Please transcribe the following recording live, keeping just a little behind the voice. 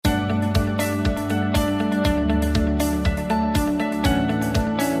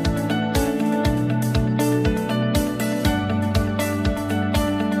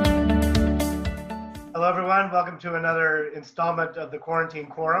welcome to another installment of the Quarantine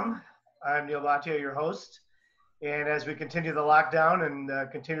Quorum. I'm Neil Bhatia, your host. And as we continue the lockdown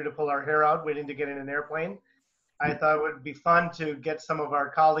and continue to pull our hair out, waiting to get in an airplane, I thought it would be fun to get some of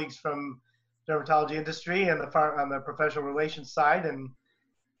our colleagues from dermatology industry and on the professional relations side. And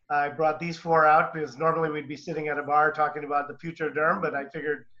I brought these four out because normally we'd be sitting at a bar talking about the future of derm, but I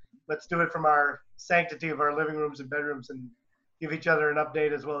figured let's do it from our sanctity of our living rooms and bedrooms and give each other an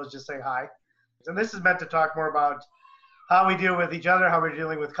update as well as just say hi. And this is meant to talk more about how we deal with each other, how we're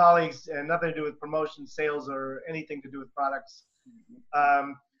dealing with colleagues, and nothing to do with promotion, sales, or anything to do with products.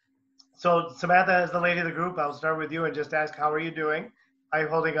 So Samantha is the lady of the group. I'll start with you and just ask, how are you doing? How are you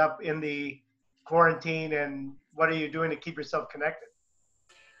holding up in the quarantine, and what are you doing to keep yourself connected?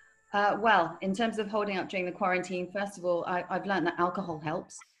 Well, in terms of holding up during the quarantine, first of all, I've learned that alcohol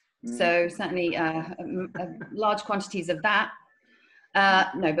helps. So certainly large quantities of that.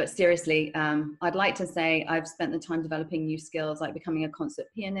 No, but seriously, I'd like to say I've spent the time developing new skills like becoming a concert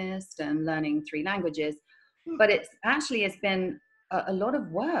pianist and learning 3 languages, but it's been a lot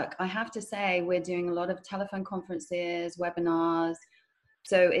of work. I have to say we're doing a lot of telephone conferences, webinars.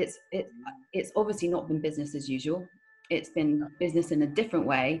 So it's obviously not been business as usual. It's been business in a different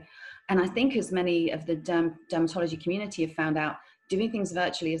way. And I think as many of the dermatology community have found out, doing things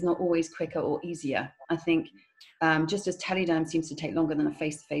virtually is not always quicker or easier. I think just as telederm seems to take longer than a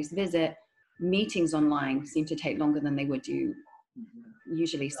face-to-face visit, meetings online seem to take longer than they would do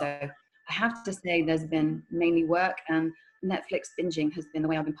usually. So I have to say there's been mainly work, and Netflix binging has been the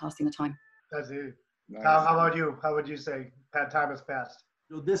way I've been passing the time. That's it. Nice. How about you? How would you say time has passed?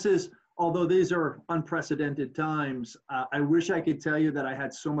 So although these are unprecedented times, I wish I could tell you that I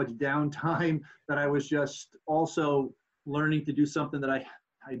had so much downtime that I was just also learning to do something that I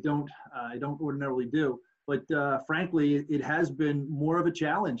don't ordinarily do. But frankly, it has been more of a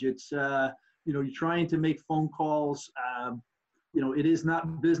challenge. It's, you're trying to make phone calls. It is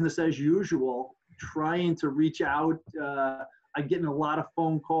not business as usual. Trying to reach out. I'm getting a lot of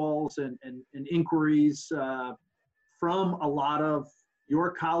phone calls and inquiries from a lot of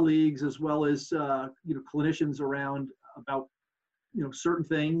your colleagues as well as, clinicians around about, certain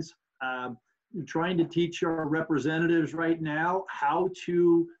things. Trying to teach our representatives right now how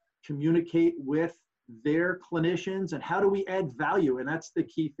to communicate with their clinicians and how do we add value, and that's the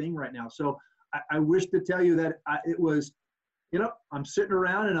key thing right now. So I wish to tell you that it was, I'm sitting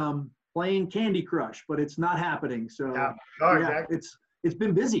around and I'm playing Candy Crush, but it's not happening. So exactly. It's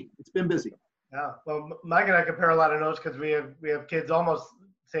been busy. It's been busy. Yeah. Well, Mike and I compare a lot of notes because we have kids almost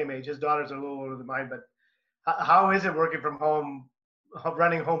same age. His daughters are a little older than mine, but how is it working from home,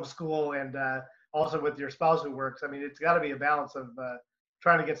 running homeschool, and also with your spouse who works? I mean, it's got to be a balance of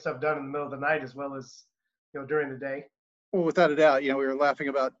trying to get stuff done in the middle of the night as well as during the day. Well, without a doubt, we were laughing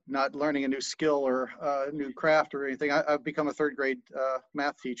about not learning a new skill or a new craft or anything. I've become a 3rd grade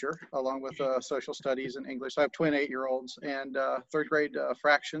math teacher along with social studies and English. So I have twin 8-year-olds, and 3rd grade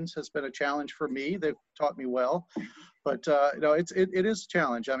fractions has been a challenge for me. They've taught me well, but it is a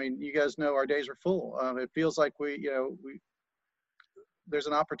challenge. I mean, you guys know our days are full. It feels like there's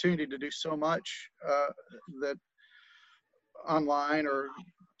an opportunity to do so much that online or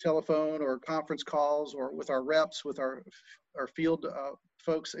telephone or conference calls or with our reps, with our field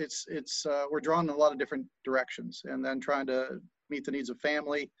folks. We're drawn in a lot of different directions, and then trying to meet the needs of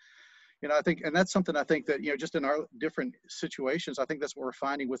family. I think, and that's something I think that, just in our different situations, I think that's what we're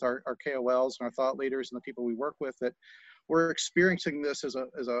finding with our KOLs and our thought leaders and the people we work with, that we're experiencing this as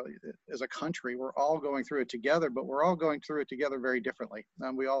a country. We're all going through it together, but we're all going through it together very differently.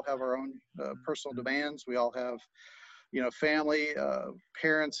 We all have our own personal demands. We all have, family,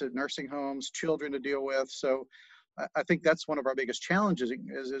 parents at nursing homes, children to deal with. So I think that's one of our biggest challenges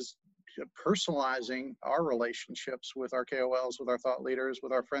is personalizing our relationships with our KOLs, with our thought leaders,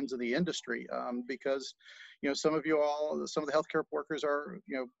 with our friends in the industry, because some of the healthcare workers are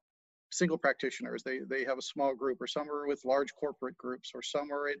single practitioners. They have a small group, or some are with large corporate groups, or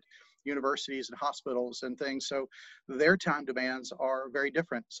some are at universities and hospitals and things. So their time demands are very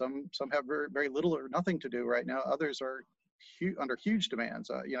different. Some have very, very little or nothing to do right now. Others are under huge demands.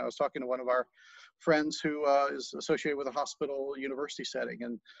 I was talking to one of our friends who is associated with a hospital university setting,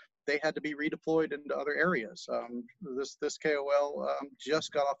 and they had to be redeployed into other areas. This KOL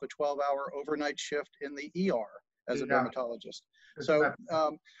just got off a 12-hour overnight shift in the ER as a dermatologist. So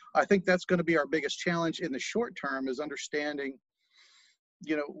I think that's going to be our biggest challenge in the short term, is understanding,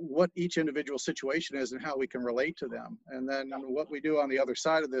 what each individual situation is and how we can relate to them. And then what we do on the other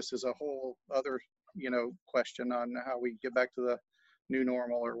side of this is a whole other, question on how we get back to the new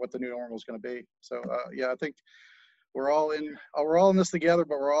normal, or what the new normal is going to be. So I think we're all in this together,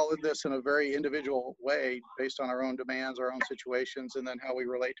 but we're all in this in a very individual way based on our own demands, our own situations, and then how we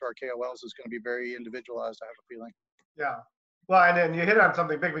relate to our KOLs is going to be very individualized, I have a feeling. Yeah. Well, and then you hit on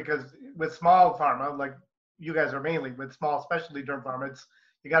something big, because with small pharma, like you guys are mainly with small specialty derm pharma,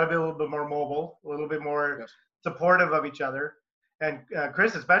 you got to be a little bit more mobile, a little bit more Yes. supportive of each other. And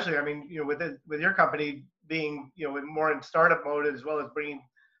Chris, especially, I mean, with your company being, more in startup mode, as well as bringing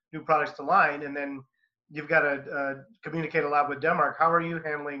new products to line, and then you've got to communicate a lot with Denmark. How are you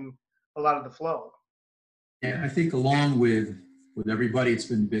handling a lot of the flow? Yeah, I think along with everybody, it's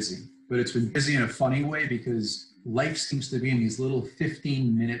been busy, but it's been busy in a funny way, because life seems to be in these little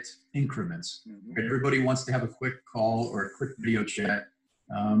 15-minute increments. Mm-hmm. Everybody wants to have a quick call or a quick video chat.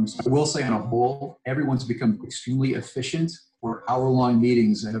 So I will say, on a whole, everyone's become extremely efficient, or hour-long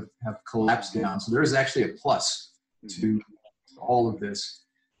meetings have collapsed down. So there is actually a plus to all of this.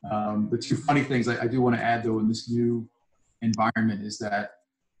 The two funny things I do want to add, though, in this new environment is that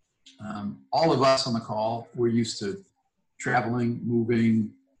all of us on the call, we're used to traveling,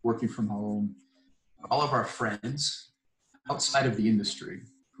 moving, working from home. All of our friends outside of the industry,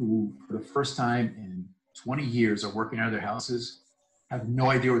 who for the first time in 20 years are working out of their houses, have no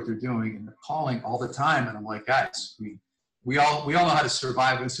idea what they're doing, and they're calling all the time. And I'm like, guys, we all know how to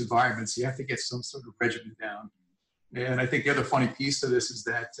survive in this environment, so you have to get some sort of regimen down. And I think the other funny piece to this is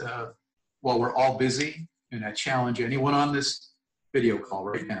that while we're all busy, and I challenge anyone on this video call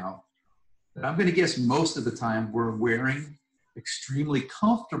right now, that I'm going to guess most of the time we're wearing extremely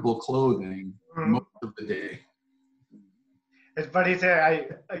comfortable clothing most of the day. It's funny to say,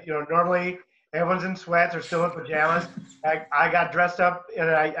 normally everyone's in sweats or still in pajamas. I got dressed up, and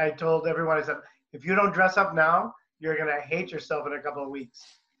I told everyone, I said, if you don't dress up now, you're going to hate yourself in a couple of weeks.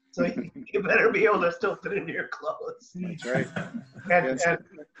 So you better be able to still fit into your clothes. That's right.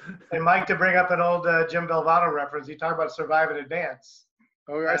 And Mike, to bring up an old Jim Valvano reference, you talk about survive in advance.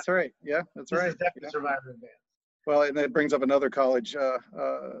 Oh, that's right. Yeah, that's This right. is definitely survive in advance. Well, and that brings up another college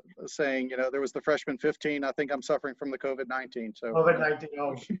saying, there was the freshman 15. I think I'm suffering from the COVID-19. So COVID-19.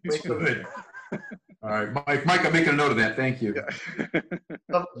 Oh, wait till Good. All right, Mike, I'm making a note of that. Thank you. Yeah.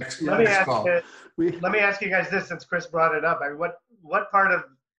 So Next let me call. ask you guys this, since Chris brought it up. I mean, what part of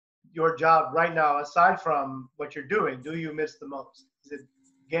your job right now, aside from what you're doing, do you miss the most? Is it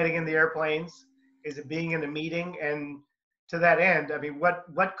getting in the airplanes? Is it being in a meeting? And to that end, I mean,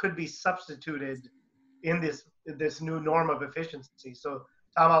 what could be substituted in this new norm of efficiency? So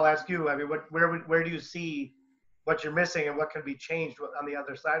Tom, I'll ask you, I mean, where do you see what you're missing, and what can be changed on the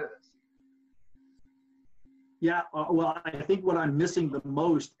other side of this? Yeah, well, I think what I'm missing the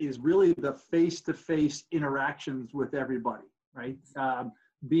most is really the face-to-face interactions with everybody, right?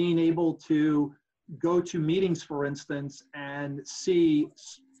 Being able to go to meetings, for instance, and see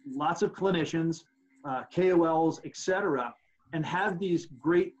lots of clinicians, KOLs, et cetera, and have these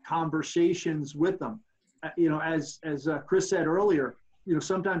great conversations with them. As Chris said earlier,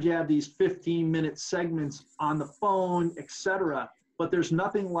 sometimes you have these 15-minute segments on the phone, et cetera, but there's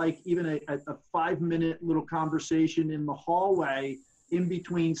nothing like even a 5-minute little conversation in the hallway in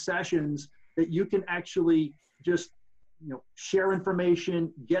between sessions that you can actually just share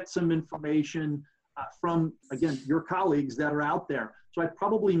information, get some information from, again, your colleagues that are out there. So I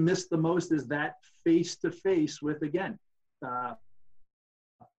probably miss the most is that face-to-face with, again,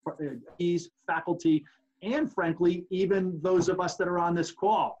 faculty, and frankly, even those of us that are on this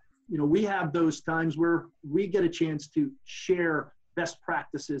call. We have those times where we get a chance to share best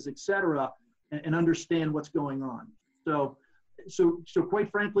practices, et cetera, and understand what's going on. So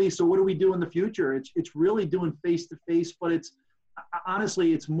quite frankly, so what do we do in the future? It's really doing face-to-face, but it's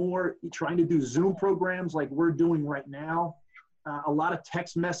honestly, it's more trying to do Zoom programs like we're doing right now, a lot of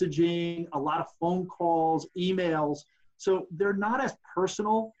text messaging, a lot of phone calls, emails. So they're not as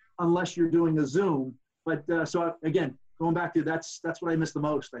personal unless you're doing a Zoom. But so again, going back to that's what I miss the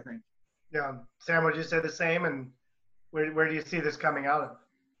most, I think. Yeah, Sam, would you say the same? And where do you see this coming out of?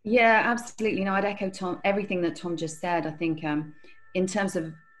 Yeah, absolutely. No, I'd echo everything that Tom just said. I think in terms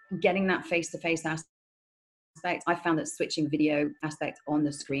of getting that face-to-face aspect, I found that switching video aspect on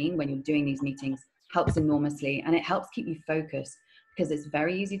the screen when you're doing these meetings helps enormously, and it helps keep you focused, because it's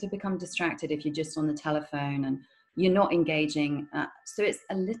very easy to become distracted if you're just on the telephone and you're not engaging. So it's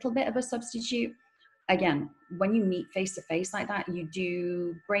a little bit of a substitute. Again, when you meet face-to-face like that, you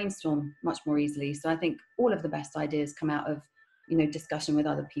do brainstorm much more easily. So I think all of the best ideas come out of discussion with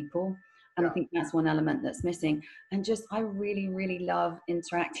other people. And I think that's one element that's missing. And just, I really, really love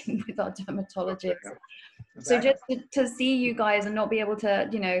interacting with our dermatologists. So just to see you guys and not be able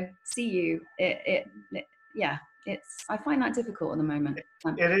to, see you, yeah, I find that difficult at the moment.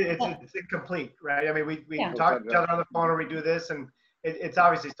 It's incomplete, right? I mean, we Yeah. talk to each other on the phone or we do this, and it's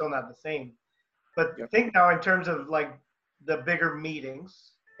obviously still not the same. But Yep. think now in terms of like the bigger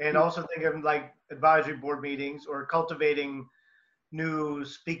meetings, and also think of like advisory board meetings or cultivating new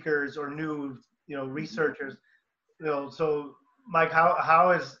speakers or new, researchers. So Mike,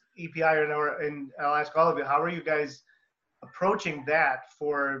 how is EPI, and I'll ask all of you, how are you guys approaching that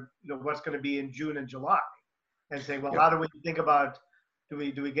for what's going to be in June and July, and saying, well, Yep. how do we think about, do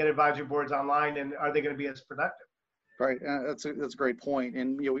we get advisory boards online, and are they going to be as productive? Right, that's a great point.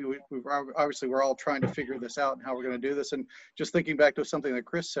 And obviously we're all trying to figure this out and how we're going to do this. And just thinking back to something that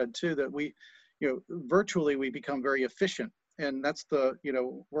Chris said too, that virtually we become very efficient. And that's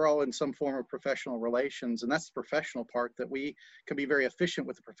we're all in some form of professional relations, and that's the professional part, that we can be very efficient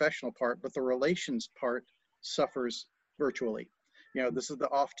with the professional part, but the relations part suffers virtually. This is the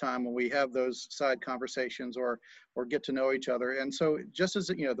off time when we have those side conversations or get to know each other. And so just as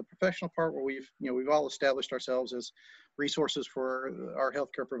the professional part where we've all established ourselves as resources for our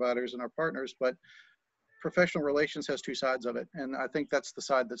healthcare providers and our partners, but professional relations has two sides of it. And I think that's the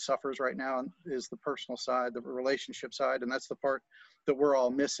side that suffers right now, is the personal side, the relationship side. And that's the part that we're all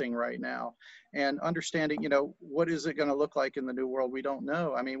missing right now. And understanding, what is it going to look like in the new world? We don't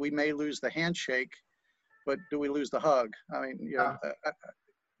know. I mean, we may lose the handshake, but do we lose the hug? I mean,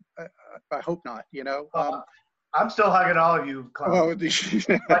 I hope not, I'm still hugging all of you, Klaus.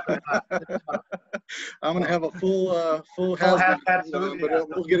 I'm going to have a full hazmat, but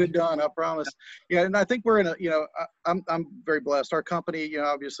we'll get it done, I promise. Yeah, and I think we're in I'm very blessed. Our company,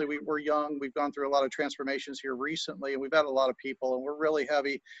 obviously we're young. We've gone through a lot of transformations here recently, and we've had a lot of people, and we're really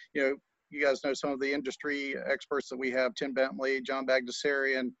heavy. You guys know some of the industry experts that we have, Tim Bentley, John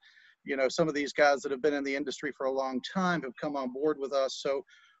Bagdasarian, some of these guys that have been in the industry for a long time have come on board with us. So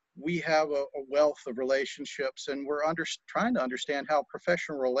we have a wealth of relationships, and we're trying to understand how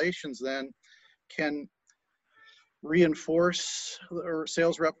professional relations then can reinforce our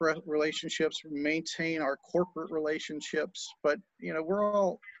sales rep relationships, maintain our corporate relationships. But, we're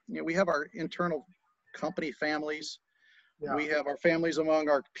all, we have our internal company families. Yeah. We have our families among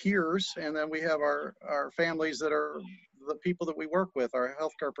our peers, and then we have our families that are the people that we work with, our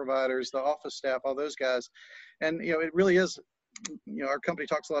healthcare providers, the office staff, all those guys. And, it really is, our company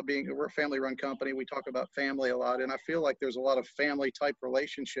talks a lot we're a family run company. We talk about family a lot. And I feel like there's a lot of family type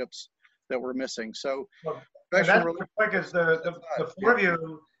relationships that we're missing. So that's the point, because the four of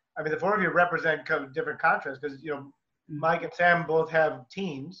you, the four of you represent kind of different contracts, because, Mike and Sam both have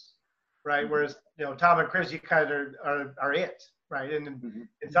teams, right? Whereas, Tom and Chris, you kind of are it, right? And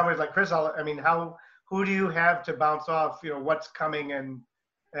in some ways, like Chris, who do you have to bounce off, what's coming and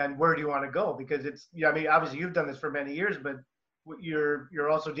where do you want to go? Because it's, obviously you've done this for many years, but you're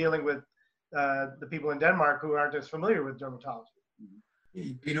also dealing with the people in Denmark who aren't as familiar with dermatology.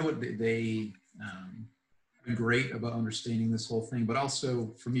 You know what, they been great about understanding this whole thing, but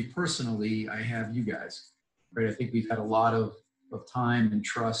also for me personally, I have you guys, right? I think we've had a lot of time and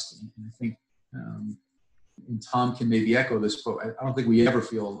trust, and I think, and Tom can maybe echo this, but I don't think we ever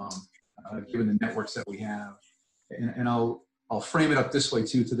feel alone, given the networks that we have. And I'll frame it up this way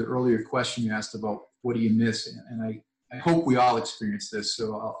too, to the earlier question you asked about what do you miss, and I hope we all experience this.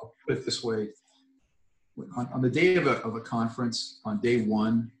 So I'll put it this way. On the day of a conference, on day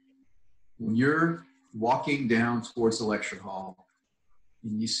one, when you're walking down towards the lecture hall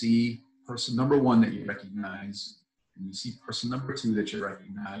and you see person number one that you recognize, and you see person number two that you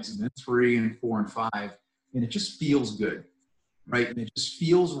recognize, and then 3 and 4 and 5, and it just feels good, right? And it just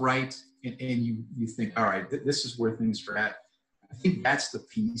feels right, and you think, all right, this is where things are at. I think that's the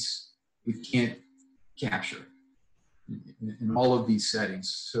piece we can't capture in all of these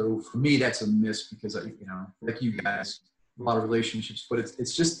settings. So for me, that's a miss, because like you guys, a lot of relationships, but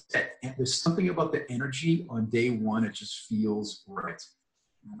it's just that there's something about the energy on day one. It just feels right.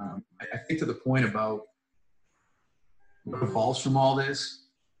 I think to the point about what evolves from all this,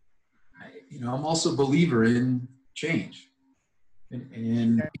 I'm also a believer in change,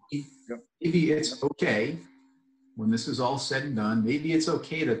 and maybe it's okay when this is all said and done. Maybe it's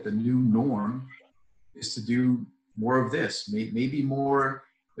okay that the new norm is to do more of this. Maybe more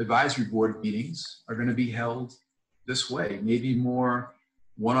advisory board meetings are going to be held this way. Maybe more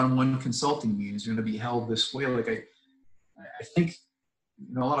one-on-one consulting meetings are going to be held this way. Like I think,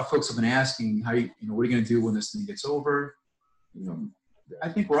 a lot of folks have been asking how what are you going to do when this thing gets over? I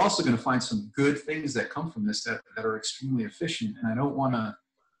think we're also going to find some good things that come from this that are extremely efficient, and I don't want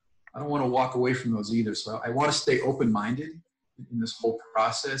to walk away from those either. So I want to stay open-minded in this whole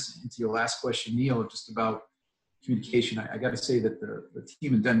process. And to your last question, Neil, just about communication, I got to say that the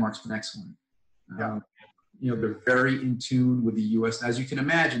team in Denmark's been excellent. they're very in tune with the U.S. And as you can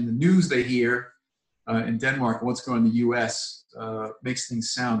imagine, the news they hear in Denmark and what's going on in the U.S. Makes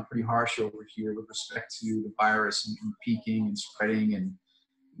things sound pretty harsh over here with respect to the virus and peaking and spreading and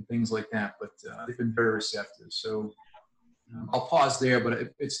things like that. But they've been very receptive. So I'll pause there, but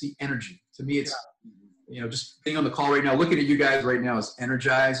it's the energy. To me, it's, just being on the call right now, looking at you guys right now is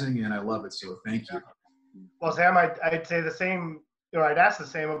energizing, and I love it. So thank you. Well, Sam, I'd say the same, I'd ask the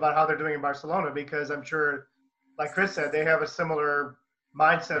same about how they're doing in Barcelona, because I'm sure, like Chris said, they have a similar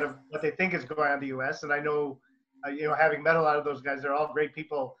mindset of what they think is going on in the U.S. And I know, having met a lot of those guys, they're all great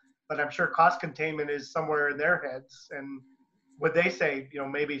people, but I'm sure cost containment is somewhere in their heads. And would they say,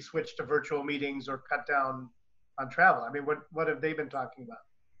 maybe switch to virtual meetings or cut down on travel? I mean, what have they been talking about?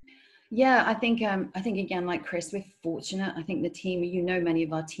 Yeah, I think again, like Chris, we're fortunate. I think the team, many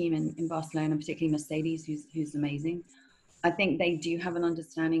of our team in Barcelona, particularly Mercedes, who's amazing. I think they do have an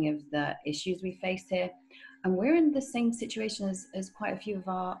understanding of the issues we face here. And we're in the same situation as quite a few of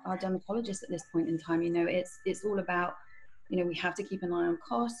our dermatologists at this point in time. It's all about, we have to keep an eye on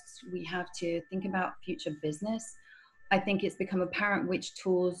costs. We have to think about future business. I think it's become apparent which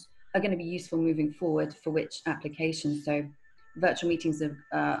tools are going to be useful moving forward for which applications. So virtual meetings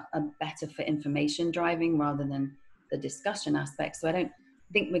are better for information driving rather than the discussion aspect. So I don't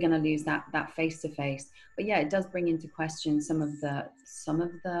think we're going to lose that face-to-face. But yeah, it does bring into question some of the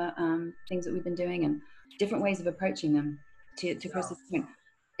things that we've been doing and different ways of approaching them. To Chris's point,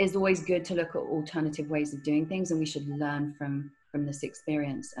 it's always good to look at alternative ways of doing things, and we should learn from this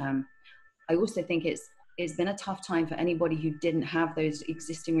experience. I also think it's been a tough time for anybody who didn't have those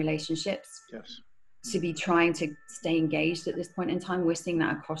existing relationships. Yes. To be trying to stay engaged at this point in time. We're seeing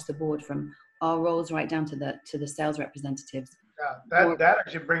that across the board, from our roles right down to the sales representatives. Yeah, that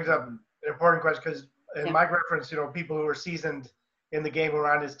actually brings up an important question, because in my reference, people who are seasoned in the game who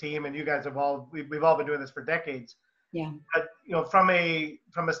are on his team, and you guys we've all been doing this for decades. Yeah. But from a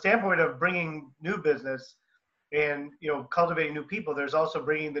standpoint of bringing new business and cultivating new people, there's also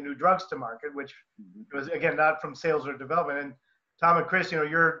bringing the new drugs to market, which was again not from sales or development. And Tom and Chris,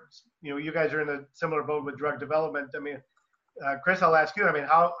 you guys are in a similar boat with drug development. I mean, Chris, I'll ask you. I mean,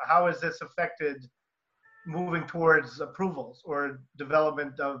 how has this affected moving towards approvals or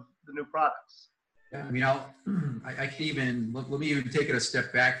development of the new products? Yeah, I mean, I can even, let me even take it a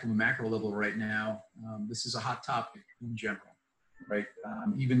step back from a macro level right now. This is a hot topic in general, right?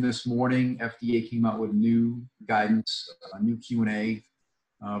 Even this morning, FDA came out with new guidance, new Q&A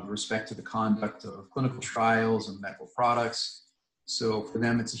with respect to the conduct of clinical trials and medical products. So for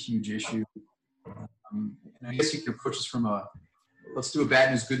them, it's a huge issue. And I guess you can approach this from let's do a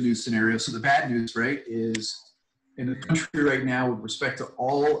bad news, good news scenario. So the bad news, right, is in the country right now with respect to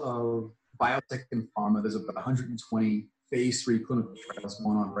all of biotech and pharma, there's about 120 phase 3 clinical trials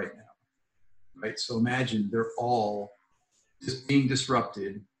going on right now, right? So imagine they're all just being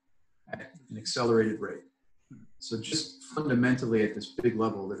disrupted at an accelerated rate. So just fundamentally at this big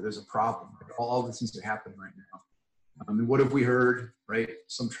level, there's a problem. All this needs to happen right now. And what have we heard, right?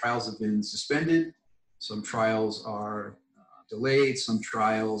 Some trials have been suspended. Some trials are delayed. Some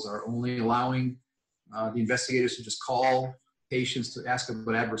trials are only allowing the investigators to just call patients to ask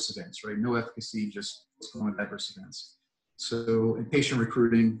about adverse events, right? No efficacy, just what's going on with adverse events. So, and patient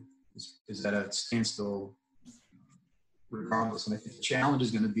recruiting is at a standstill regardless. And I think the challenge is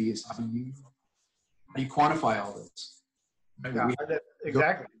going to be is how do you quantify all this? Right? Yeah,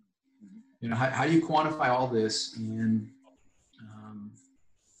 exactly. How do you quantify all this? And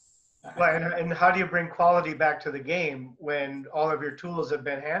and how do you bring quality back to the game when all of your tools have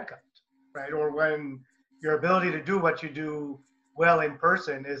been handcuffed, right? Or when your ability to do what you do well in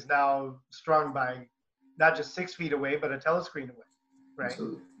person is now strung by not just 6 feet away, but a telescreen away, right?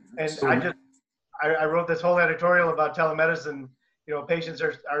 I wrote this whole editorial about telemedicine. Patients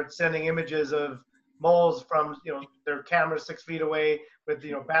are sending images of moles from their cameras 6 feet away with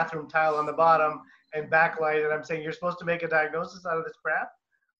bathroom tile on the bottom and backlight, and I'm saying you're supposed to make a diagnosis out of this crap,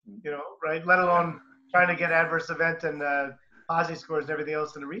 right? Let alone trying to get adverse event and PASI scores and everything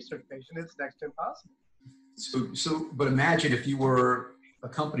else in a research patient. It's next to impossible. But imagine if you were a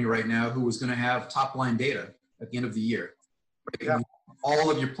company right now who was going to have top line data at the end of the year. Right? Yeah.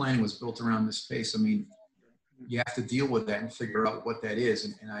 All of your planning was built around this space. I mean, you have to deal with that and figure out what that is.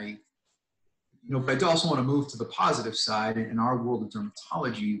 But I also want to move to the positive side in our world of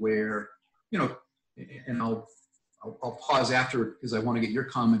dermatology where, and I'll pause after because I want to get your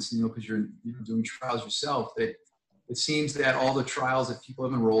comments, because you're doing trials yourself, that it seems that all the trials that people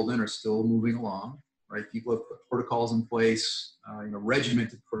have enrolled in are still moving along, right? People have put protocols in place,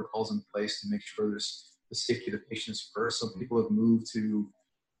 regimented protocols in place to make sure there's the safety of the patients first. Some people have moved to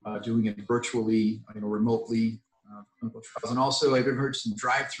doing it virtually, remotely, clinical trials. And also I've heard some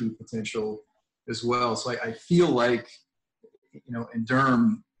drive-through potential as well. So I feel like, in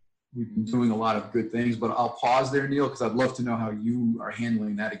derm, we've been doing a lot of good things, but I'll pause there, Neil, because I'd love to know how you are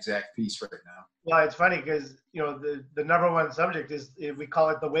handling that exact piece right now. Well, it's funny because, the number one subject is, we call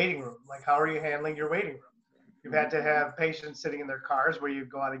it the waiting room. Like, how are you handling your waiting room? You've had to have patients sitting in their cars where you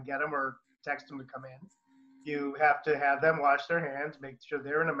go out and get them or text them to come in. You have to have them wash their hands, make sure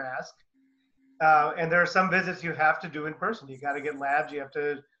they're in a mask. And there are some visits you have to do in person. You got to get labs. You have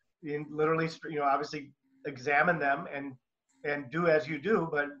to literally, obviously examine them and do as you do,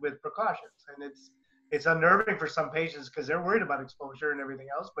 but with precautions. And it's unnerving for some patients because they're worried about exposure and everything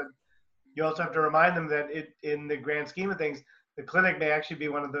else. But you also have to remind them that in the grand scheme of things, the clinic may actually be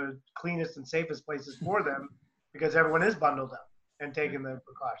one of the cleanest and safest places for them because everyone is bundled up and taking the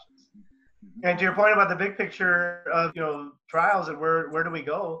precautions. And to your point about the big picture of, trials and where do we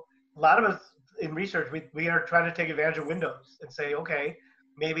go? A lot of us in research, we are trying to take advantage of windows and say, okay,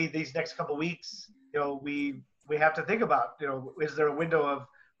 maybe these next couple of weeks, we have to think about, is there a window of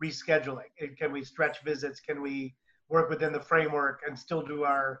rescheduling? Can we stretch visits? Can we work within the framework and still do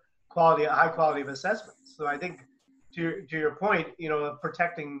our high quality of assessments? So I think to your point, of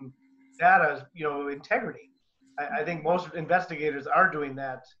protecting data, integrity. I think most investigators are doing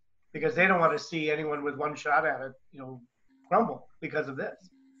that because they don't want to see anyone with one shot at it, crumble because of this.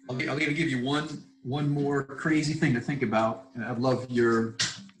 I'm going to give you one more crazy thing to think about. And I'd love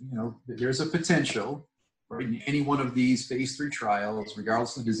there's a potential, right, in any one of these phase 3 trials,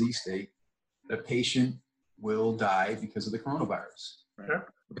 regardless of the disease state, the patient will die because of the coronavirus. Sure.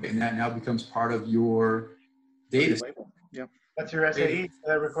 Okay, and that now becomes part of your data. Yeah. That's your SAE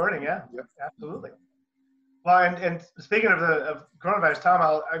recording, yeah. Yep. Absolutely. Well, and speaking of coronavirus, Tom,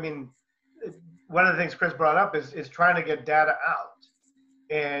 one of the things Chris brought up is trying to get data out.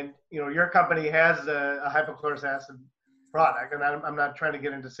 And, your company has a hypochlorous acid product, and I'm not trying to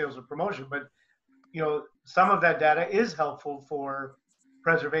get into sales or promotion, but, some of that data is helpful for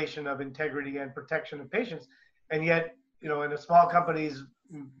preservation of integrity and protection of patients. And yet, in a small company's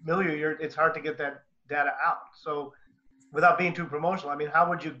milieu, it's hard to get that data out. So without being too promotional, how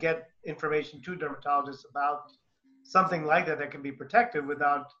would you get information to dermatologists about something like that can be protected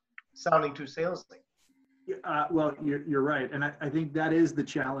without sounding too salesy? Well, you're right. And I think that is the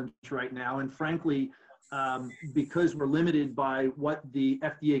challenge right now. And frankly, because we're limited by what the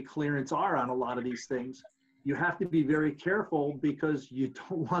FDA clearance are on a lot of these things, you have to be very careful because you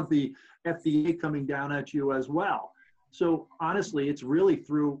don't want the FDA coming down at you as well. So honestly, it's really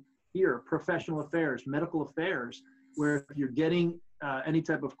through professional affairs, medical affairs, where if you're getting any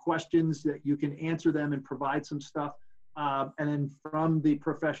type of questions that you can answer them and provide some stuff. And then from the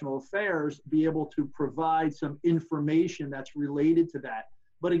professional affairs, be able to provide some information that's related to that.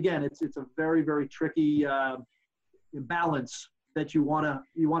 But again, it's a very, very tricky balance that you want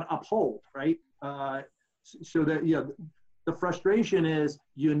to uphold, right? So that, the frustration is,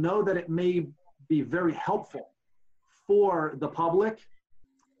 that it may be very helpful for the public,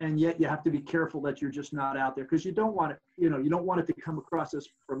 and yet you have to be careful that you're just not out there because you don't want it, you don't want it to come across as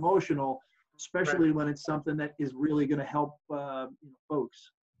promotional, especially when it's something that is really going to help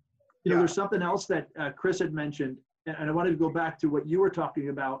folks. There's something else that Chris had mentioned, and I wanted to go back to what you were talking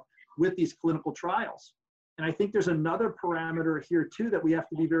about with these clinical trials. And I think there's another parameter here too that we have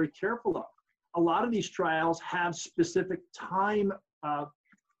to be very careful of. A lot of these trials have specific times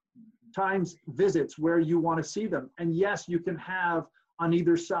visits where you want to see them. And yes, you can have on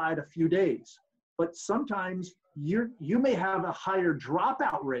either side a few days, but sometimes you may have a higher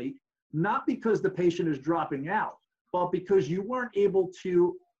dropout rate, not because the patient is dropping out, but because you weren't able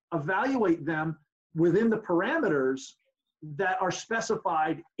to evaluate them within the parameters that are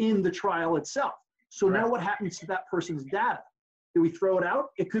specified in the trial itself. So now what happens to that person's data? Do we throw it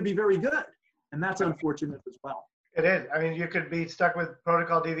out? It could be very good. And that's unfortunate as well. It is. You could be stuck with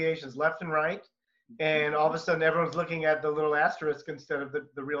protocol deviations left and right, and all of a sudden everyone's looking at the little asterisk instead of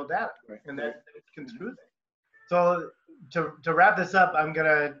the real data. Right. And that can screw things. So to wrap this up, I'm going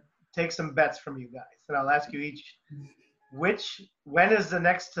to take some bets from you guys, and I'll ask you each, when is the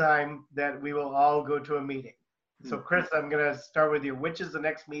next time that we will all go to a meeting? So Chris, I'm going to start with you. Which is the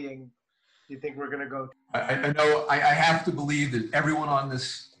next meeting you think we're going to go to? I know I have to believe that everyone on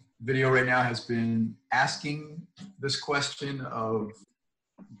this video right now has been asking this question of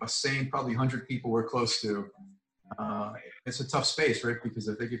a sane probably 100 people we're close to. It's a tough space, right? Because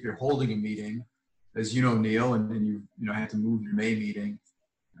I think if you're holding a meeting, as you know, Neil, and then you have to move your May meeting,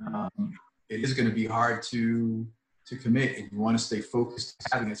 it is going to be hard to commit, and you want to stay focused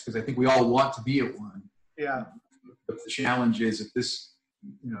having it, because I think we all want to be at one. Yeah. But the challenge is if this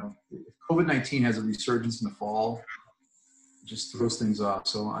if COVID-19 has a resurgence in the fall, it just throws things off.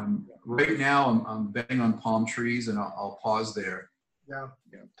 So right now I'm betting on palm trees, and I'll pause there. Yeah.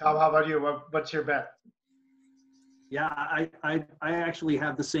 Tom, how about you? What's your bet? Yeah, I actually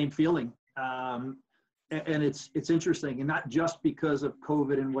have the same feeling. And it's interesting, and not just because of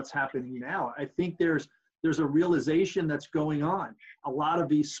COVID and what's happening now. I think there's a realization that's going on. A lot of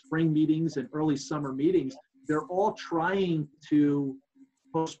these spring meetings and early summer meetings, they're all trying to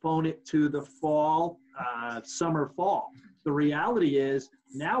postpone it to the fall, summer, fall. The reality is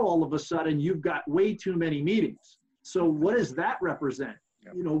now all of a sudden you've got way too many meetings. So what does that represent?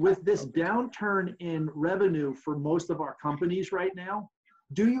 With this downturn in revenue for most of our companies right now,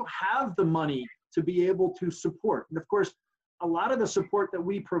 do you have the money to be able to support? And of course, a lot of the support that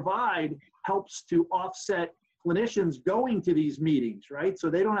we provide helps to offset clinicians going to these meetings, right? So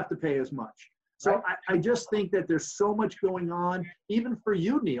they don't have to pay as much. So Right. I just think that there's so much going on, even for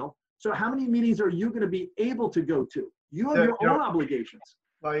you, Neil. So how many meetings are you going to be able to go to? You have your own obligations.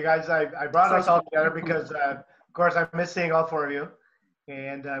 Well, you guys, I brought us all together because, of course, I miss seeing all four of you.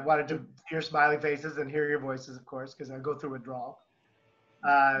 And I wanted to see your smiling faces and hear your voices, of course, because I go through withdrawal.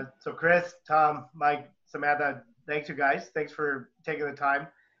 So Chris, Tom, Mike, Samantha, thanks you guys. Thanks for taking the time.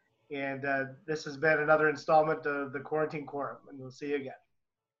 And this has been another installment of the Quarantine Quorum, and we'll see you again.